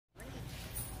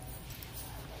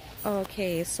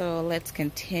Okay, so let's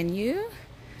continue.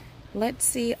 Let's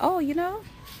see. Oh, you know,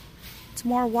 it's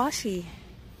more washi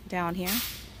down here.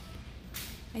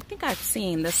 I think I've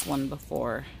seen this one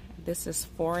before. This is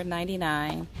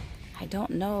 $4.99. I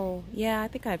don't know. Yeah, I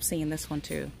think I've seen this one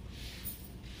too.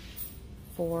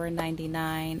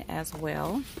 $4.99 as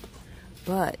well.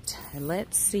 But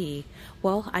let's see.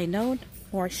 Well, I know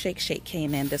more Shake Shake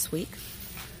came in this week.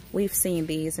 We've seen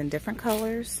these in different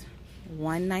colors.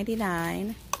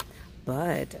 $1.99.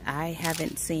 But I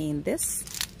haven't seen this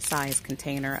size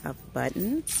container of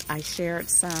buttons. I shared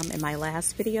some in my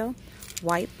last video.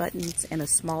 White buttons in a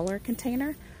smaller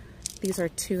container. These are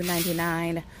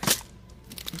 $2.99.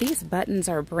 These buttons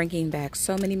are bringing back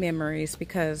so many memories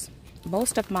because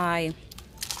most of my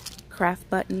craft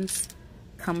buttons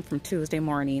come from Tuesday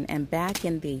Morning, and back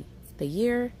in the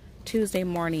year Tuesday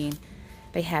Morning,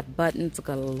 they had buttons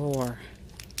galore.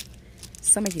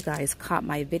 Some of you guys caught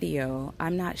my video.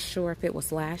 I'm not sure if it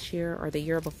was last year or the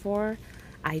year before.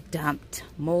 I dumped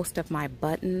most of my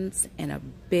buttons in a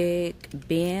big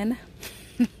bin.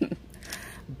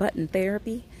 Button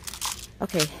therapy.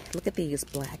 Okay, look at these,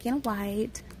 black and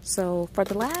white. So for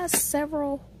the last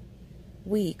several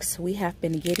weeks, we have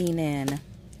been getting in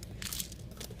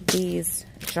these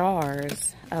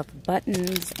jars of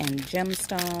buttons and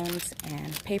gemstones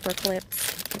and paper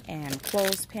clips and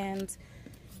clothespins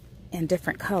in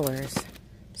different colors.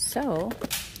 So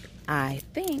I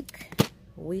think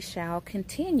we shall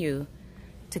continue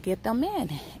to get them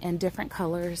in different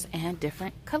colors and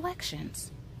different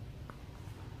collections.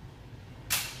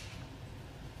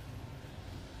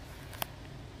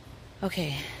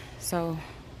 Okay, so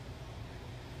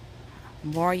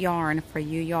more yarn for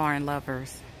you yarn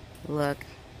lovers. Look,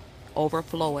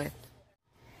 overfloweth.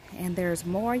 And there's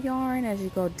more yarn as you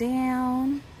go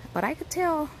down. But I could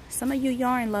tell some of you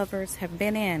yarn lovers have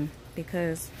been in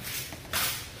because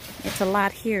it's a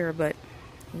lot here, but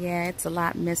yeah, it's a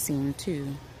lot missing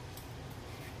too.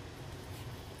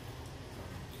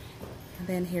 And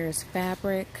then here's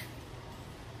fabric.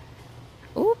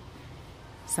 Oop,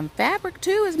 some fabric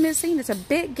too is missing. It's a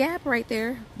big gap right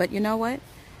there. But you know what?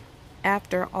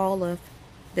 After all of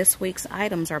this week's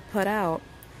items are put out,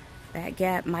 that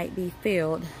gap might be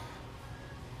filled.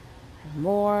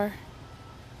 More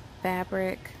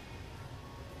fabric.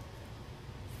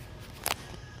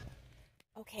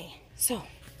 Okay, so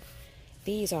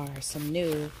these are some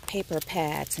new paper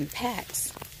pads and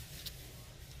packs.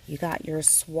 You got your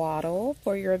swaddle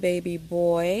for your baby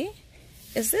boy.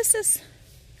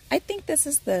 I think this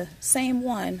is the same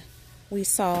one we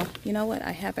saw. You know what?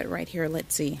 I have it right here.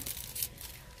 Let's see.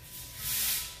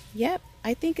 Yep,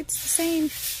 I think it's the same.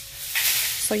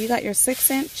 So you got your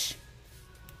 6-inch.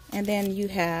 And then you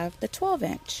have the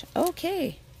 12-inch.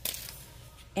 Okay.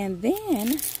 And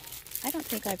then, I don't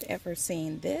think I've ever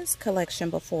seen this collection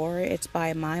before. It's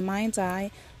by My Mind's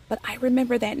Eye. But I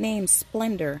remember that name,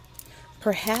 Splendor.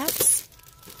 Perhaps,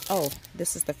 oh,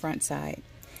 this is the front side.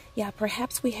 Yeah,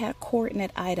 perhaps we had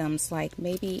coordinate items like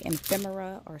maybe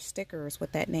ephemera or stickers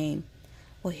with that name.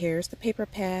 Well, here's the paper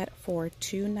pad for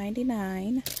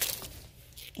 $2.99.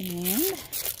 And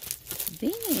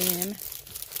then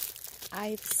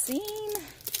I've seen,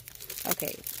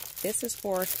 okay, this is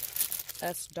for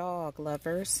us dog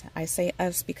lovers. I say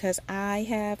us because I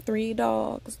have 3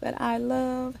 dogs that I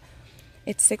love.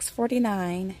 It's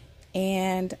 $6.49,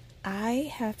 and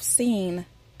I have seen,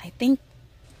 I think,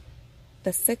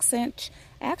 the 6-inch.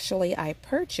 Actually, I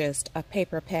purchased a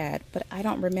paper pad, but I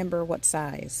don't remember what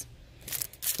size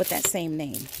with that same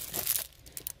name.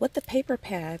 With the paper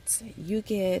pads, you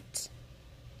get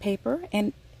paper,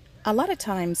 and a lot of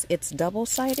times it's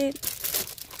double-sided.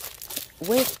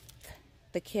 With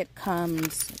the kit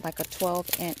comes like a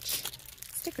 12-inch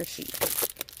sticker sheet.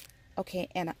 Okay,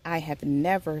 and I have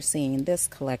never seen this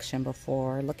collection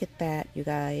before. Look at that, you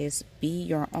guys. Be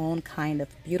your own kind of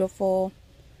beautiful.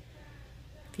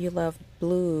 If you love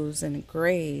blues and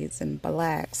grays and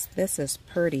blacks, this is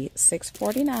pretty.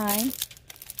 $6.49.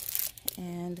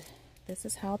 And this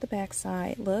is how the back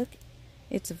side look.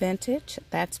 It's vintage.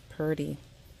 That's pretty.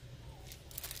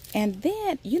 And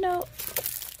then, you know,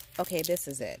 okay, this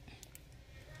is it.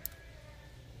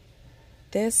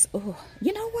 This, oh,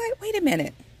 you know what? Wait a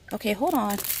minute. Okay, hold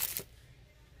on.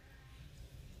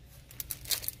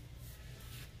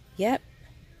 Yep,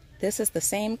 this is the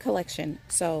same collection.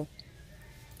 So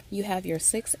you have your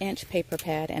 6-inch paper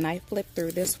pad, and I flipped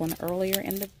through this one earlier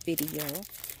in the video.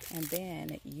 And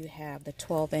then you have the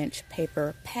 12-inch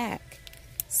paper pack.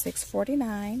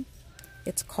 $6.49.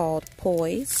 It's called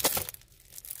Poised.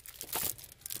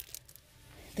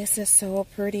 This is so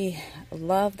pretty.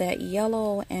 Love that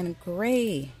yellow and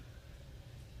gray.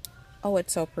 Oh,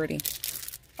 it's so pretty.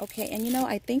 Okay, and you know,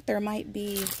 I think there might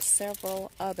be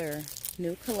several other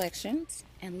new collections.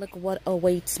 And look what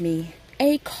awaits me.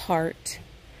 A cart.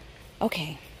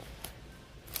 Okay.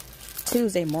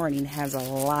 Tuesday Morning has a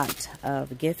lot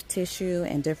of gift tissue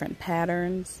and different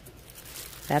patterns.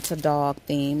 That's a dog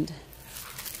themed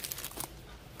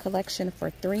collection for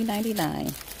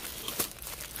 $3.99.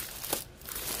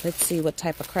 Let's see what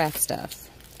type of craft stuff.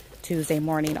 Tuesday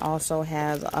Morning also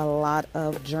has a lot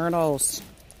of journals,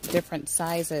 different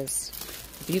sizes,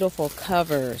 beautiful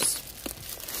covers.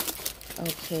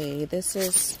 Okay, this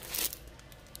is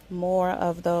more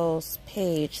of those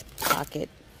page pocket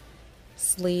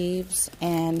sleeves,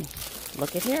 and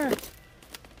look at here.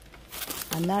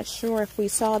 I'm not sure if we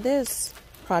saw this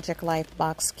Project Life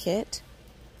box kit,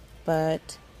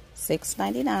 but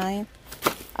 $6.99.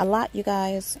 A lot, you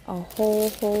guys, a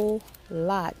whole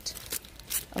lot.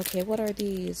 Okay, what are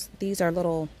these? These are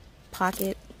little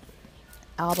pocket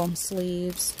album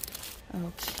sleeves.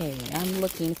 Okay, I'm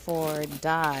looking for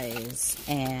dies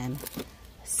and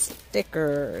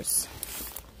stickers.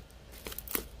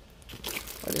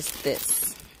 What is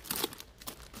this?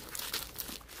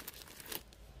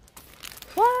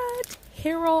 What?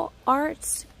 Hero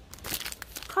Arts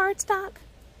cardstock?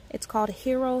 It's called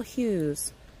Hero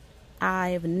Hues.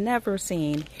 I've never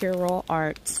seen Hero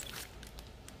Arts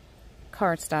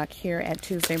cardstock here at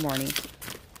Tuesday Morning.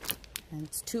 And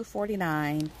it's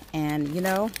 $2.49. And you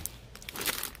know,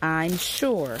 I'm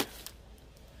sure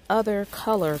other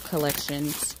color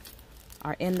collections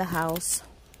are in the house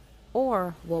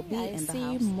or will be in the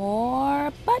house.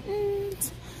 More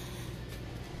buttons.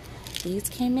 These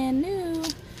came in new.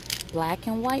 Black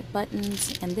and white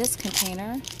buttons in this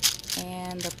container.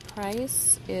 And the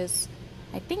price is,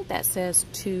 I think that says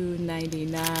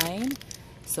 $2.99.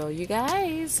 So you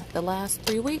guys, the last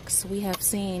 3 weeks we have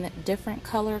seen different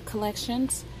color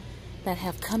collections that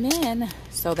have come in.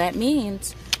 So that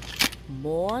means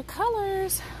more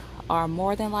colors are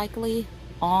more than likely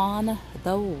on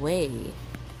the way.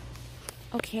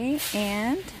 Okay,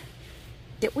 and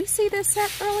did we see this set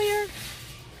earlier?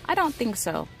 I don't think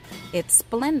so. It's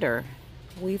Splendor.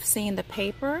 We've seen the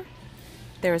paper.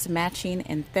 There's matching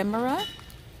ephemera.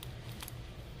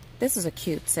 This is a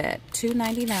cute set,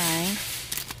 $2.99.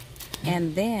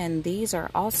 And then these are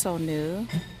also new.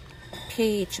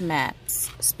 Page mats,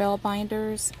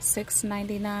 spellbinders,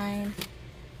 $6.99.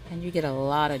 And you get a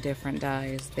lot of different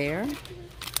dies there.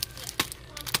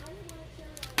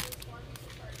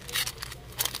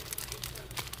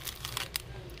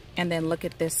 And then look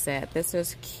at this set. This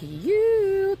is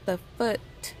cute. The foot.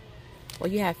 Well,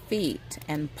 you have feet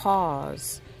and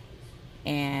paws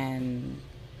and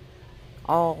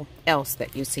all else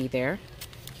that you see there.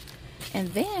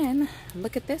 And then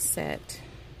look at this set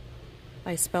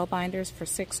by Spellbinders for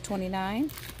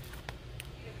 $6.29.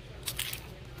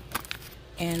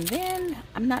 And then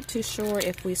I'm not too sure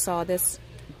if we saw this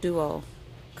duo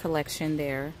collection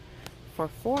there for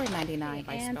 $4.99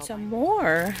 by and some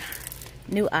more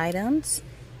new items.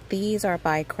 These are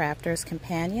by Crafter's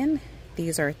Companion.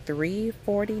 These are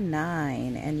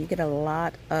 $3.49, and you get a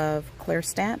lot of clear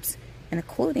stamps,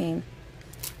 including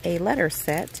a letter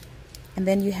set. And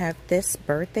then you have this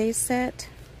birthday set,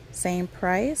 same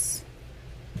price.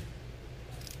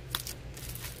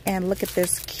 And look at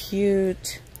this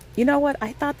cute, you know what,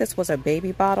 I thought this was a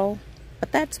baby bottle,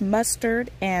 but that's mustard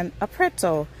and a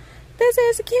pretzel. This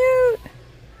is cute.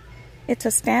 It's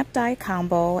a stamp die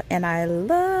combo, and I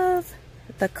love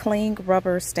the cling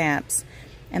rubber stamps.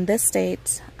 And this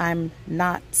states, I'm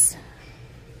not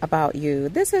about you.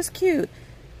 This is cute.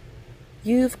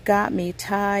 You've got me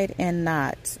tied in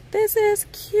knots. This is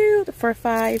cute for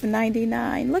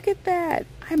 $5.99. Look at that.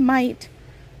 I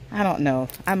don't know.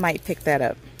 I might pick that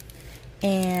up.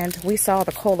 And we saw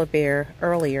the Koala Bear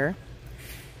earlier.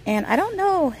 And I don't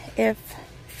know if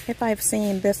I've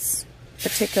seen this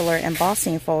particular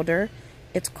embossing folder.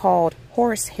 It's called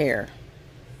Horsehair.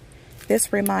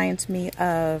 This reminds me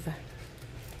of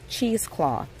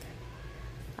cheesecloth.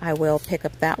 I will pick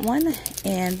up that one.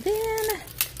 And then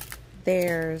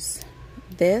there's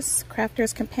this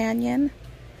Crafter's Companion.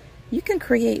 You can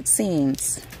create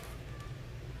scenes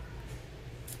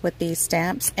with these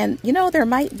stamps, and you know, there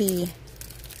might be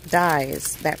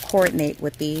dies that coordinate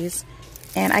with these.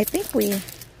 And I think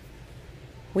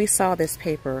we saw this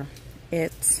paper.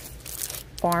 It's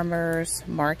Farmer's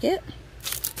Market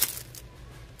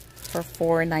for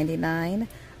 $4.99.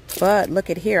 But look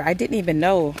at here, I didn't even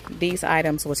know these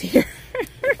items was here.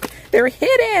 They're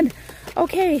hidden.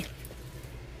 Okay,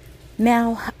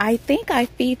 now I think I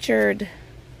featured,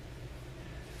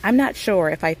 I'm not sure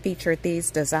if I featured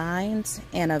these designs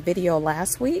in a video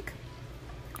last week.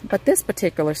 But this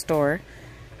particular store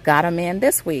got them in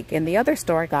this week, and the other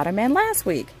store got them in last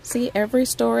week. See, every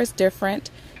store is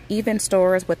different, even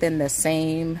stores within the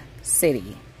same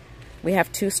city. We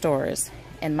have 2 stores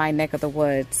in my neck of the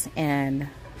woods, and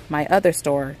my other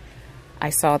store, I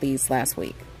saw these last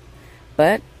week.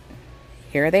 But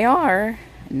here they are,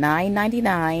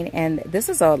 $9.99, and this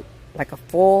is like a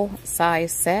full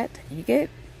size set. You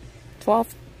get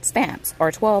 12 stamps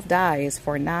or 12 dies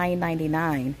for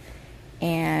 $9.99.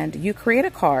 And you create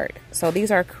a card. So these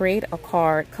are create a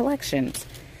card collections.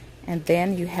 And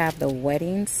then you have the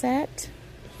wedding set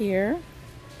here.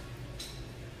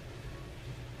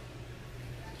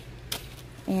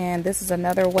 And this is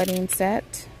another wedding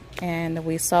set. And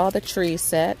we saw the tree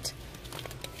set.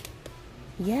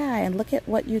 Yeah, and look at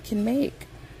what you can make.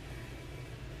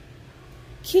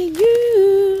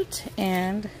 Cute!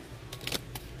 And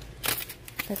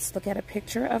let's look at a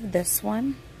picture of this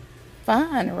one.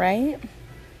 Fun, right?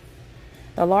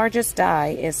 The largest die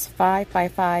is 5 by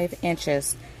 5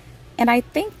 inches. And I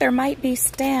think there might be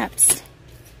stamps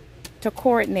to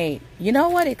coordinate. You know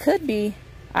what? It could be.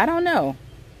 I don't know.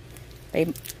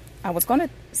 I was going to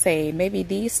say maybe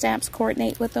these stamps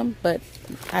coordinate with them, but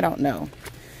I don't know.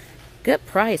 Good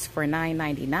price for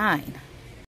 $9.99.